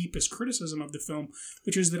my deepest criticism of the film,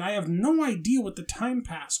 which is that I have no idea what the time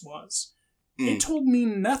pass was. It told me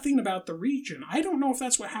nothing about the region. I don't know if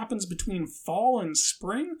that's what happens between fall and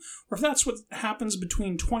spring, or if that's what happens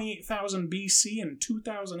between 28,000 BC and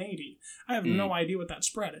 2080. I have no idea what that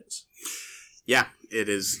spread is. Yeah, it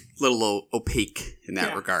is a little opaque in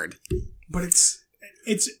that regard. But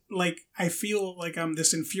it's like, I feel like I'm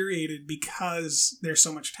this infuriated because there's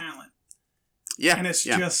so much talent. Yeah. And it's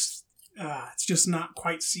just not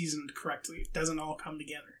quite seasoned correctly. It doesn't all come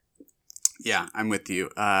together. Yeah, I'm with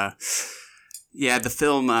you. Yeah, the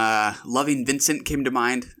film Loving Vincent came to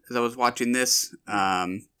mind as I was watching this.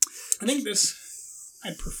 I think this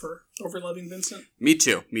I'd prefer over Loving Vincent. Me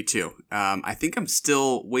too. I think I'm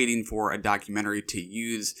still waiting for a documentary to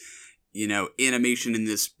use, you know, animation in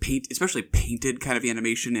this especially painted kind of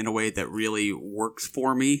animation, in a way that really works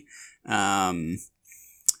for me. I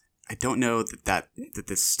don't know that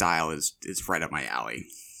this style is right up my alley.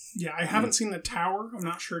 Yeah, I haven't seen The Tower. I'm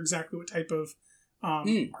not sure exactly what type of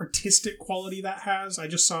artistic quality that has. I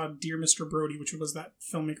just saw Dear Mr. Brody, which was that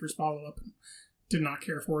filmmaker's follow-up, and did not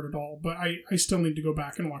care for it at all. But I still need to go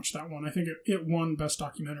back and watch that one. I think it won Best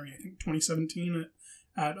Documentary, I think 2017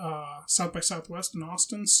 at South by Southwest in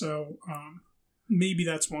Austin. So maybe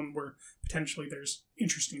that's one where potentially there's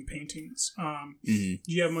interesting paintings. Do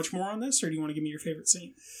you have much more on this, or do you want to give me your favorite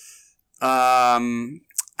scene?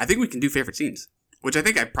 I think we can do favorite scenes, which I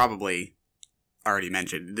think I probably already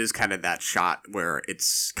mentioned. It is kind of that shot where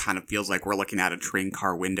it's kind of feels like we're looking out a train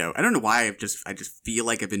car window. I don't know why, I just feel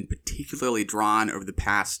like I've been particularly drawn over the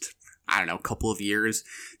past, I don't know, couple of years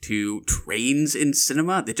to trains in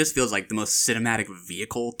cinema. It just feels like the most cinematic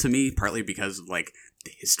vehicle to me, partly because of, like,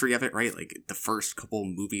 the history of it, right? Like, the first couple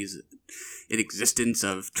movies in existence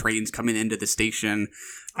of trains coming into the station.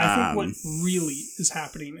 I think what really is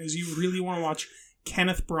happening is you really want to watch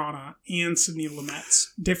Kenneth Branagh and Sidney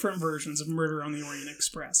Lumet's different versions of Murder on the Orient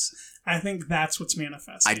Express. I think that's what's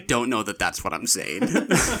manifesting. I don't know that that's what I'm saying.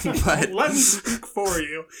 But let me speak for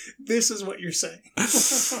you. This is what you're saying.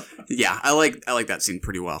 Yeah, I like that scene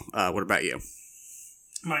pretty well. What about you?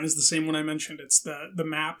 Mine is the same one I mentioned. It's the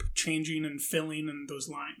map changing and filling and those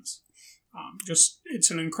lines.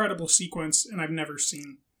 It's an incredible sequence, and I've never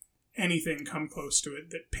seen anything come close to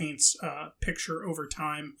it that paints a picture over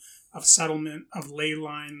time of settlement, of ley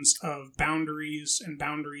lines, of boundaries, and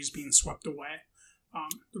boundaries being swept away.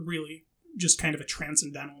 Really just kind of a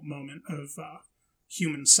transcendental moment of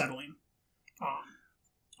human settling.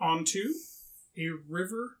 Onto A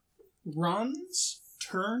River Runs,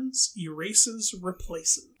 Turns, Erases,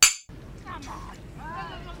 Replaces. Come on.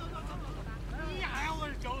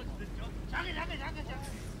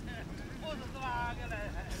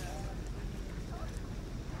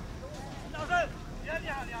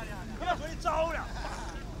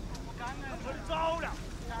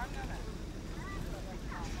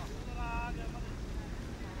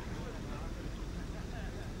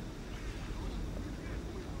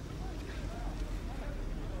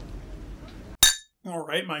 All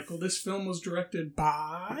right, Michael. This film was directed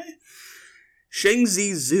by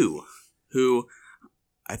Shengzi Zhu, who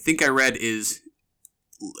I think I read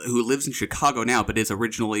who lives in Chicago now, but is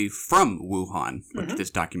originally from Wuhan, what this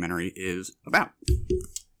documentary is about.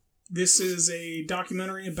 This is a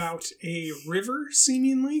documentary about a river,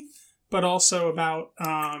 seemingly, but also about,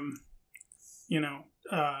 a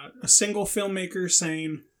single filmmaker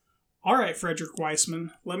saying, all right, Frederick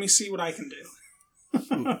Weissman, let me see what I can do.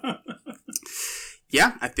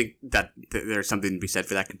 Yeah, I think that there's something to be said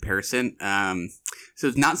for that comparison. So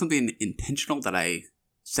it's not something intentional that I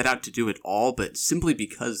set out to do at all, but simply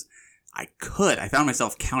because I could. I found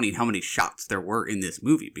myself counting how many shots there were in this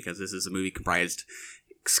movie, because this is a movie comprised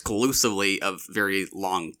exclusively of very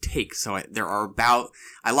long takes. So I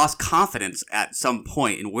lost confidence at some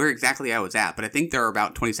point in where exactly I was at, but I think there are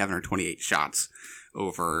about 27 or 28 shots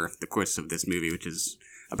over the course of this movie, which is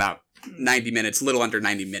about 90 minutes, a little under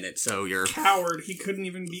 90 minutes. So you're... Coward. He couldn't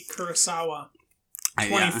even beat Kurosawa.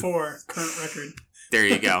 24, current record. There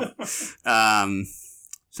you go.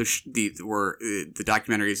 So the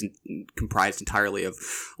documentary is comprised entirely of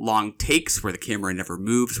long takes where the camera never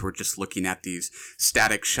moves. We're just looking at these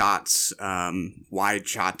static shots, wide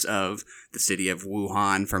shots of the city of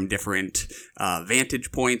Wuhan from different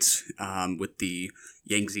vantage points, with the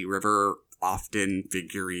Yangtze River often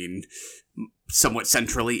figuring somewhat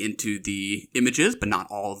centrally into the images, but not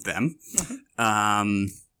all of them.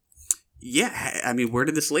 Yeah, I mean, where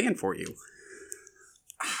did this land for you?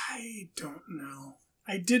 I don't know.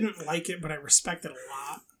 I didn't like it, but I respect it a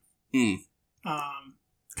lot.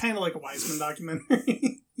 Kind of like a Weissman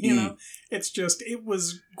documentary. you know? It's just, it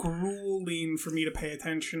was grueling for me to pay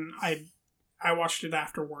attention. I watched it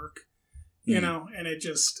after work, you know, and it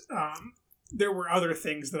just, there were other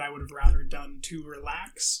things that I would have rather done to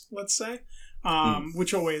relax, let's say,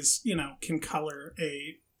 which always, you know, can color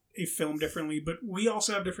a film differently. But we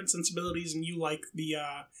also have different sensibilities, and you like the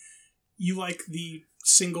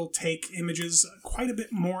single take images quite a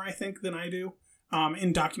bit more, I think, than I do.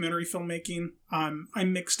 In documentary filmmaking,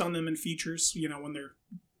 I'm mixed on them in features. You know, when they're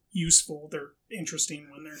useful, they're interesting.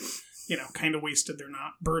 When they're, you know, kind of wasted, they're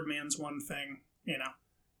not. Birdman's one thing, you know.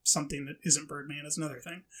 Something that isn't Birdman is another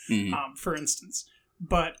thing, for instance.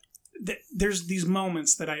 But there's these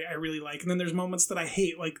moments that I really like, and then there's moments that I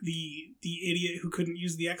hate, like the idiot who couldn't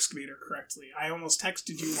use the excavator correctly. I almost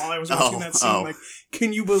texted you while I was watching that scene, like,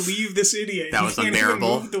 can you believe this idiot? That was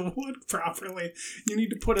unbearable. He can't even move the wood properly. You need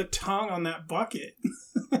to put a tongue on that bucket.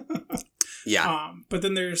 Yeah. But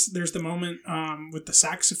then there's the moment with the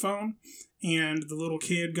saxophone and the little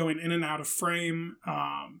kid going in and out of frame.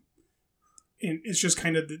 And it's just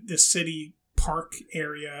kind of this city park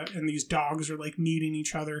area, and these dogs are like meeting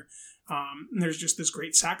each other. And there's just this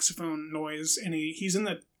great saxophone noise, and he's in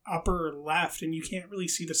the upper left, and you can't really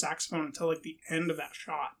see the saxophone until like the end of that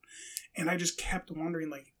shot. And I just kept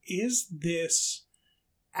wondering, like, is this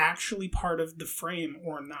actually part of the frame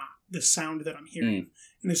or not? The sound that I'm hearing.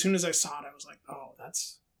 And as soon as I saw it, I was like, oh,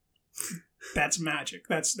 that's magic.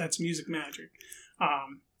 That's music magic.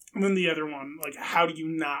 And then the other one, like, how do you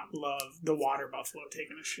not love the water buffalo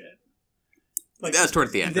taking a shit? Like, that's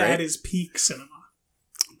towards the end, right? That is peak cinema.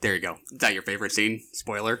 There you go. Is that your favorite scene?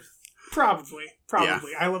 Spoiler? Probably. Yeah.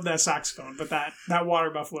 I love that saxophone, but that water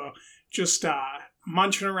buffalo just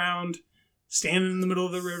munching around, standing in the middle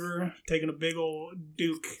of the river, taking a big old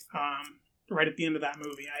duke right at the end of that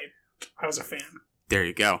movie. I was a fan. There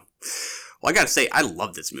you go. Well, I gotta say, I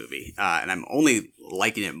love this movie, and I'm only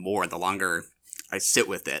liking it more the longer I sit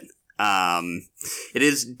with it. It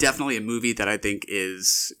is definitely a movie that I think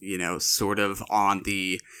is, you know, sort of on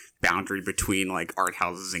the boundary between like art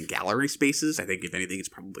houses and gallery spaces. I think if anything, it's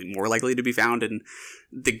probably more likely to be found in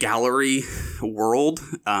the gallery world,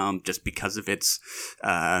 just because of its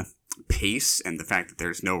pace and the fact that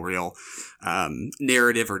there's no real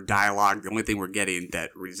narrative or dialogue. The only thing we're getting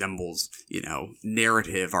that resembles, you know,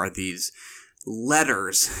 narrative are these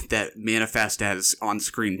letters that manifest as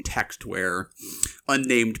on-screen text, where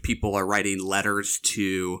unnamed people are writing letters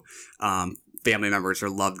to family members or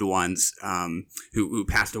loved ones who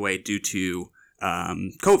passed away due to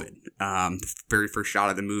COVID. The very first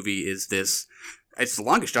shot of the movie is this. It's the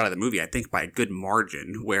longest shot of the movie, I think, by a good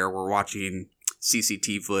margin, where we're watching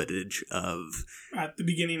CCTV footage of... At the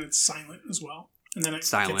beginning, it's silent as well. And then it gets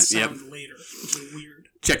sound later, which is weird.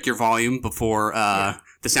 Check your volume before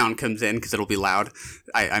the sound comes in, because it'll be loud.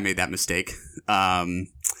 I made that mistake. And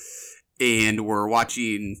we're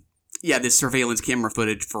watching, this surveillance camera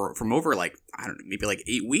footage from over, like, I don't know, maybe like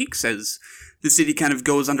 8 weeks, as the city kind of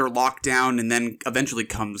goes under lockdown and then eventually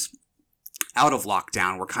comes out of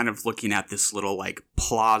lockdown, we're kind of looking at this little like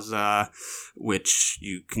plaza, which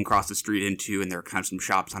you can cross the street into, and there are kind of some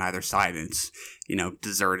shops on either side, and it's, you know,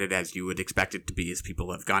 deserted as you would expect it to be as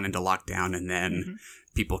people have gone into lockdown, and then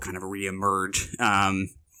people kind of reemerge.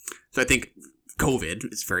 So I think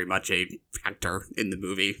COVID is very much a factor in the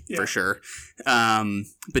movie for sure.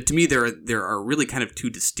 But to me, there are really kind of two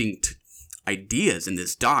distinct ideas in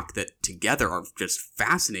this doc that together are just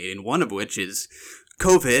fascinating. One of which is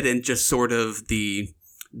COVID and just sort of the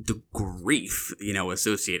grief, you know,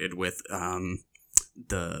 associated with all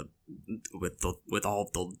the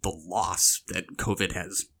loss that COVID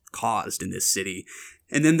has caused in this city.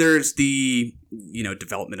 And then there's the, you know,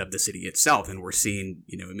 development of the city itself, and we're seeing,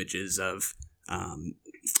 you know, images of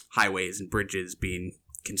highways and bridges being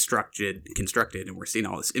constructed, and we're seeing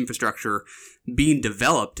all this infrastructure being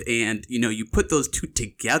developed, and, you know, you put those two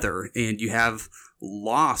together and you have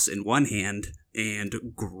loss in one hand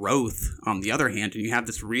and growth on the other hand, and you have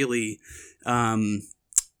this really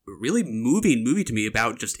really moving movie to me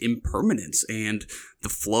about just impermanence and the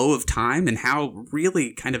flow of time and how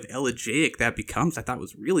really kind of elegiac that becomes. I thought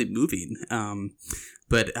was really moving.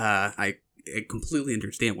 But I completely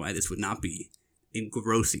understand why this would not be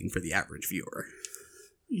engrossing for the average viewer.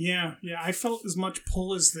 Yeah, I felt as much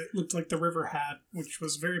pull as it looked like the river had, which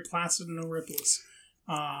was very placid and no ripples.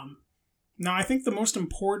 Now, I think the most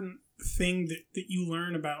important thing that you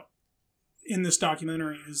learn about in this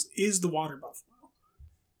documentary is the water buffalo.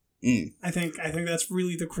 I think that's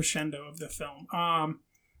really the crescendo of the film.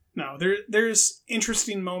 No, there's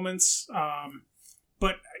interesting moments,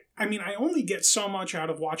 but I mean, I only get so much out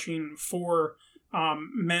of watching four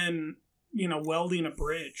men, you know, welding a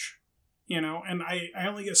bridge, you know, and I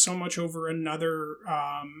only get so much over another,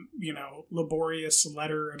 you know, laborious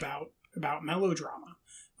letter about melodrama.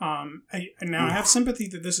 I have sympathy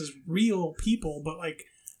that this is real people, but like,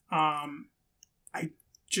 I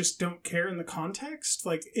just don't care in the context.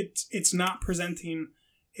 Like it's not presenting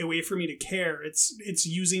a way for me to care. It's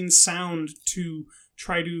using sound to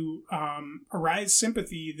try to arise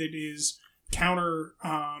sympathy that is counter,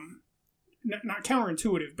 not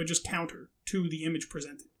counterintuitive, but just counter to the image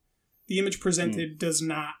presented. The image presented does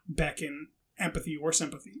not beckon empathy or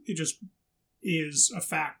sympathy. It just is a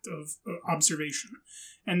fact of observation.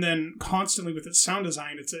 And then constantly with its sound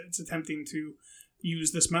design, it's attempting to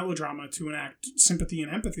use this melodrama to enact sympathy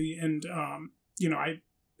and empathy. And, you know,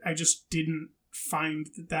 I just didn't find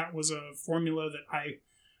that was a formula that I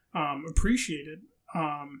appreciated.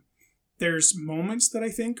 There's moments that I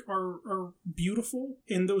think are beautiful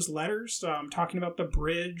in those letters, talking about the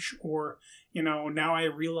bridge, or, you know, now I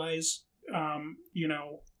realize, you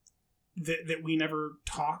know, that we never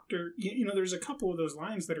talked, or, you know, there's a couple of those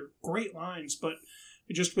lines that are great lines, but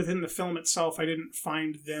just within the film itself, I didn't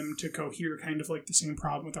find them to cohere, kind of like the same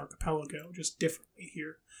problem with Archipelago, just differently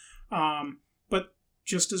here. But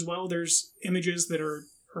just as well, there's images that are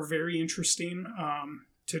very interesting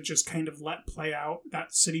to just kind of let play out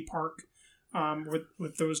that city park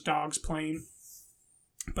with those dogs playing.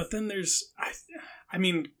 But then there's, I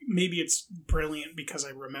mean, maybe it's brilliant because I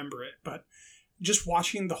remember it, but just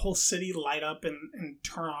watching the whole city light up and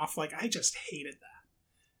turn off, like, I just hated that.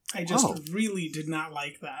 I just really did not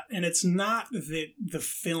like that. And it's not that the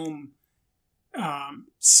film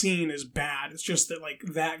scene is bad. It's just that, like,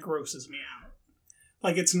 that grosses me out.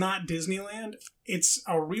 Like, it's not Disneyland. It's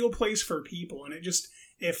a real place for people. And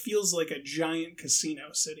it feels like a giant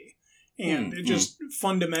casino city. And it just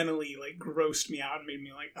fundamentally, like, grossed me out and made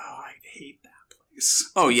me like, oh, I hate that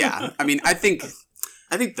place. Oh, yeah. I mean, I think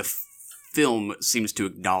the film seems to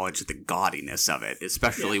acknowledge the gaudiness of it,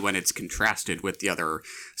 especially when it's contrasted with the other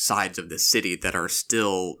sides of the city that are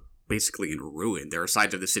still basically in ruin. There are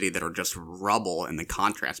sides of the city that are just rubble, and the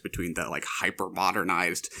contrast between the, like,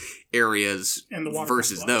 hyper-modernized areas and the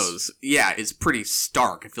versus those, is pretty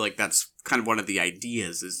stark. I feel like that's kind of one of the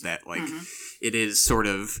ideas, is that, like, it is sort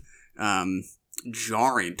of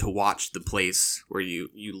jarring to watch the place where you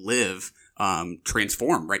live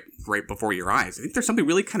transform right before your eyes. I think there's something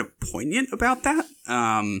really kind of poignant about that,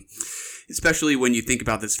 especially when you think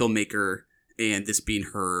about this filmmaker and this being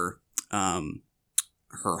her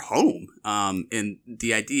home, and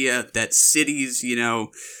the idea that cities, you know,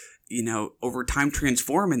 over time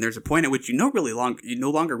transform, and there's a point at which you no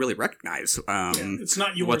longer really recognize it's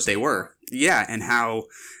not yours what they were. Yeah, and how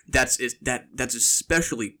that's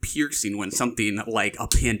especially piercing when something like a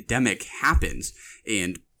pandemic happens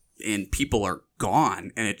and people are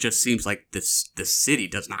gone, and it just seems like the city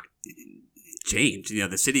does not change. You know,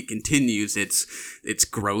 the city continues its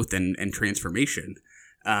growth and transformation.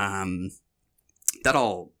 That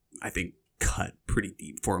all, I think, cut pretty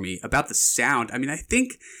deep for me. About the sound, I mean, I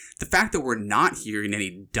think the fact that we're not hearing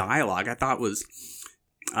any dialogue, I thought was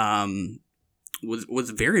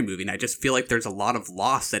very moving. I just feel like there's a lot of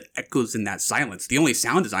loss that echoes in that silence. The only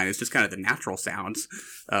sound design is just kind of the natural sounds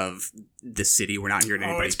of the city. We're not hearing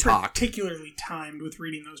anybody talk. Particularly timed with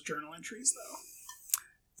reading those journal entries,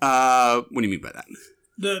 though. What do you mean by that?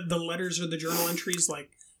 The letters or the journal entries,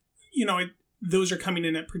 like, you know, those are coming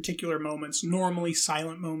in at particular moments, normally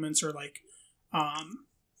silent moments, or like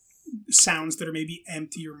sounds that are maybe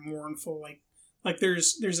empty or mournful, like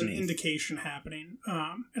there's an indication happening,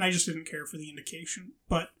 and I just didn't care for the indication.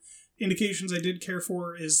 But indications I did care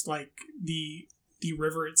for is like the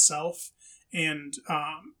river itself, and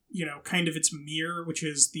you know, kind of its mirror, which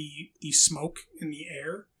is the smoke in the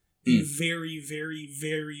air, the very, very,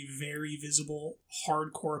 very, very visible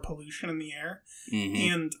hardcore pollution in the air.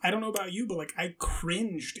 And I don't know about you, but like I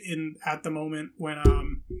cringed at the moment when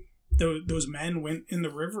those men went in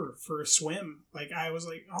the river for a swim. Like, I was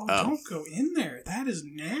like, don't go in there. That is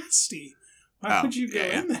nasty. Why would you go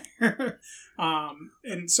in there?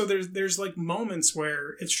 And so there's like moments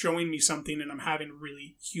where it's showing me something and I'm having a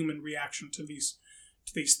really human reaction to these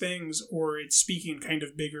things, or it's speaking kind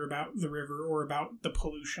of bigger about the river or about the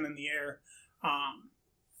pollution in the air.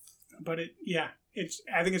 But I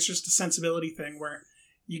think it's just a sensibility thing where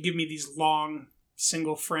you give me these long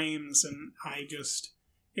single frames and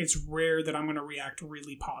it's rare that I'm going to react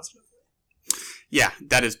really positively. Yeah,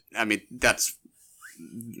 that's, I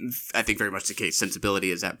think, very much the case.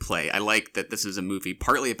 Sensibility is at play. I like that this is a movie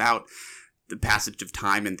partly about the passage of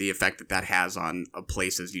time and the effect that has on a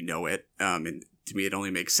place as you know it. And to me, it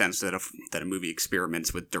only makes sense that a movie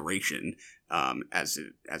experiments with duration as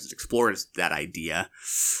it explores that idea.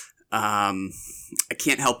 I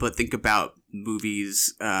can't help but think about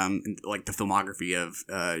movies like the filmography of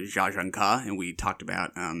Jia Zhangke, and we talked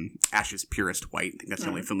about Ash's Purest White. I think that's the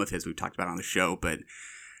only film of his we've talked about on the show, but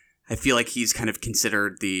I feel like he's kind of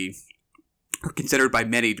considered by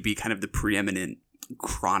many to be kind of the preeminent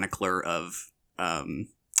chronicler of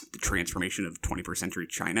the transformation of 21st century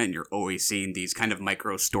China, and you're always seeing these kind of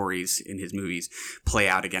micro stories in his movies play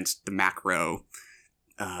out against the macro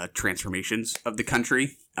transformations of the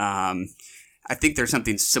country. I think there's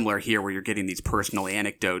something similar here where you're getting these personal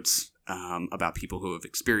anecdotes about people who have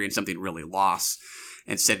experienced something really lost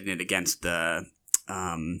and setting it against the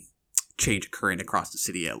change occurring across the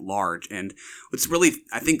city at large. And what's really,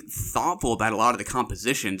 I think, thoughtful about a lot of the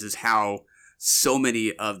compositions is how so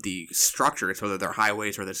many of the structures, whether they're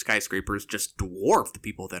highways or they're skyscrapers, just dwarf the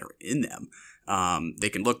people that are in them.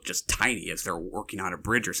 They can look just tiny as they're working on a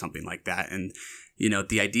bridge or something like that. And, you know,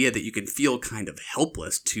 the idea that you can feel kind of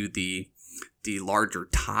helpless to the larger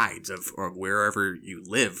tides of wherever you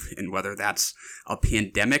live, and whether that's a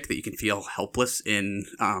pandemic that you can feel helpless in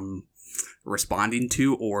responding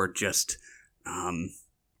to, or just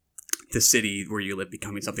the city where you live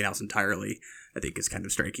becoming something else entirely, I think is kind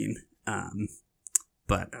of striking.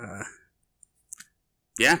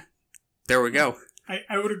 Yeah, there we go.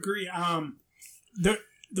 I would agree.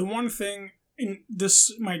 The one thing, and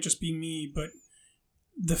this might just be me, but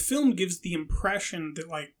the film gives the impression that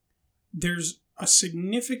like there's a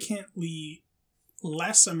significantly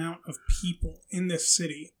less amount of people in this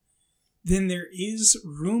city than there is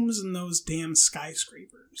rooms in those damn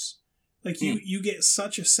skyscrapers. Like you get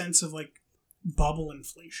such a sense of like bubble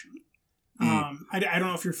inflation. I don't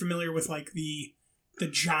know if you're familiar with like the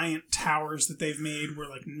giant towers that they've made where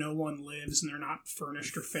like no one lives and they're not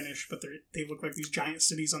furnished or finished, but they look like these giant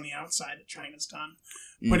cities on the outside that China's done.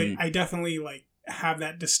 But I definitely like have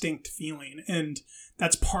that distinct feeling, and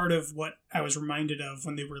that's part of what I was reminded of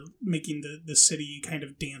when they were making the city kind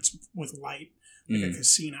of dance with light like a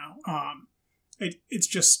casino. It's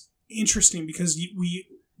just interesting because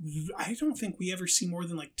I don't think we ever see more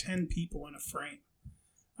than like 10 people in a frame.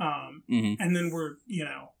 And then we're, you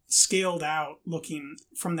know, scaled out looking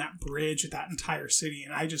from that bridge at that entire city.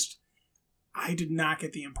 And I did not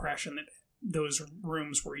get the impression that those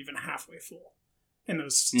rooms were even halfway full in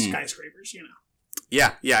those skyscrapers, you know.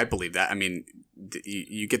 Yeah, I believe that. I mean,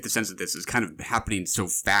 you get the sense that this is kind of happening so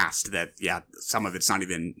fast that, some of it's not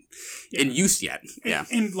even in use yet. Yeah.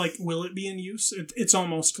 And like, will it be in use? It's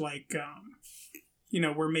almost like, you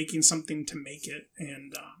know, we're making something to make it,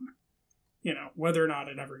 and, you know, whether or not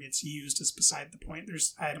it ever gets used is beside the point.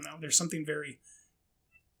 There's something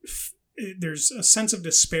there's a sense of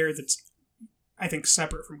despair that's, I think,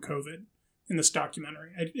 separate from COVID in this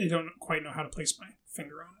documentary. I don't quite know how to place my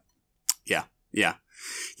finger on it. Yeah,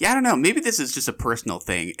 I don't know. Maybe this is just a personal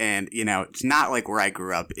thing, and, you know, it's not like where I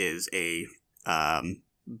grew up is a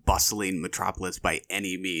bustling metropolis by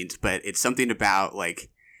any means, but it's something about, like,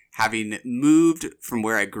 having moved from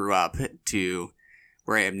where I grew up to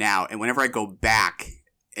where I am now, and whenever I go back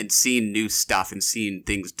and seeing new stuff and seeing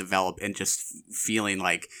things develop and just feeling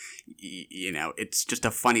like, you know, it's just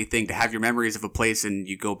a funny thing to have your memories of a place and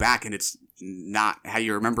you go back and it's not how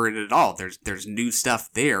you remember it at all. There's new stuff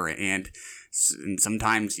there, and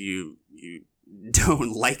sometimes you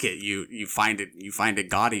don't like it. You find it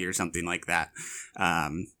gaudy or something like that.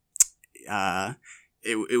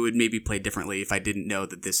 It would maybe play differently if I didn't know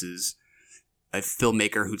that this is a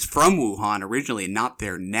filmmaker who's from Wuhan originally and not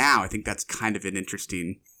there now. I think that's kind of an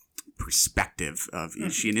interesting perspective of,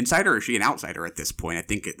 is she an insider or is she an outsider at this point? I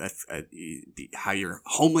think how your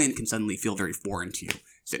homeland can suddenly feel very foreign to you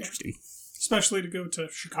is interesting. Especially to go to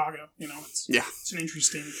Chicago, you know, it's an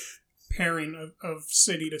interesting pairing of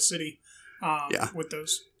city to city with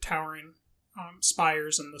those towering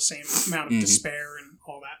spires and the same amount of despair and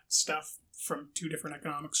all that stuff from two different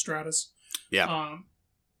economic stratas. Yeah.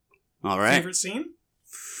 All right. Favorite scene?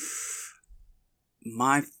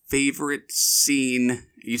 My favorite scene. Are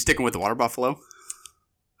you sticking with the water buffalo?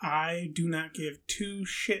 I do not give two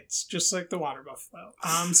shits, just like the water buffalo.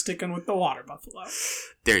 I'm sticking with the water buffalo.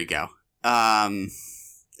 There you go.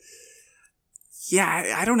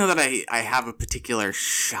 Yeah, I don't know that I have a particular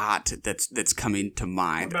shot that's coming to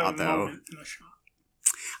mind. What about although a moment in a shot?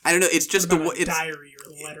 I don't know. It's just a diary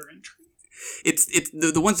or letter entry. It's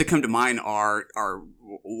the ones that come to mind are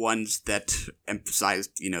ones that emphasize,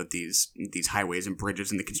 you know, these highways and bridges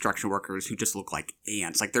and the construction workers who just look like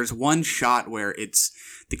ants. Like there's one shot where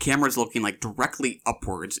the camera's looking like directly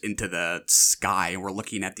upwards into the sky, and we're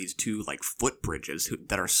looking at these two like foot bridges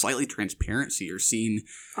that are slightly transparent, so you're seeing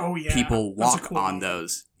people walk on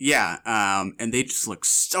those. Yeah, and they just look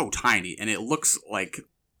so tiny, and it looks like,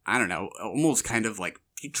 I don't know, almost kind of like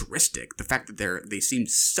futuristic. The fact that they seem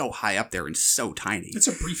so high up there and so tiny. It's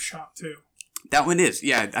a brief shot too. That one is,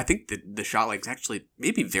 yeah. I think the shot length's actually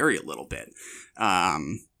maybe vary a little bit.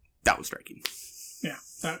 That was striking. Yeah,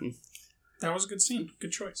 that was a good scene.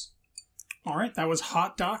 Good choice. All right, that was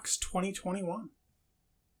Hot Docs 2021.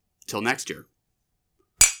 Till next year.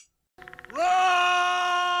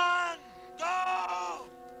 Run! Go!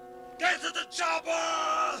 Get to the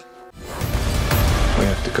chopper! We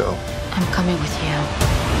have to go. I'm coming with you.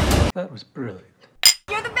 That was brilliant.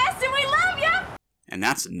 You're the best and we love you! And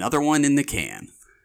that's another one in the can.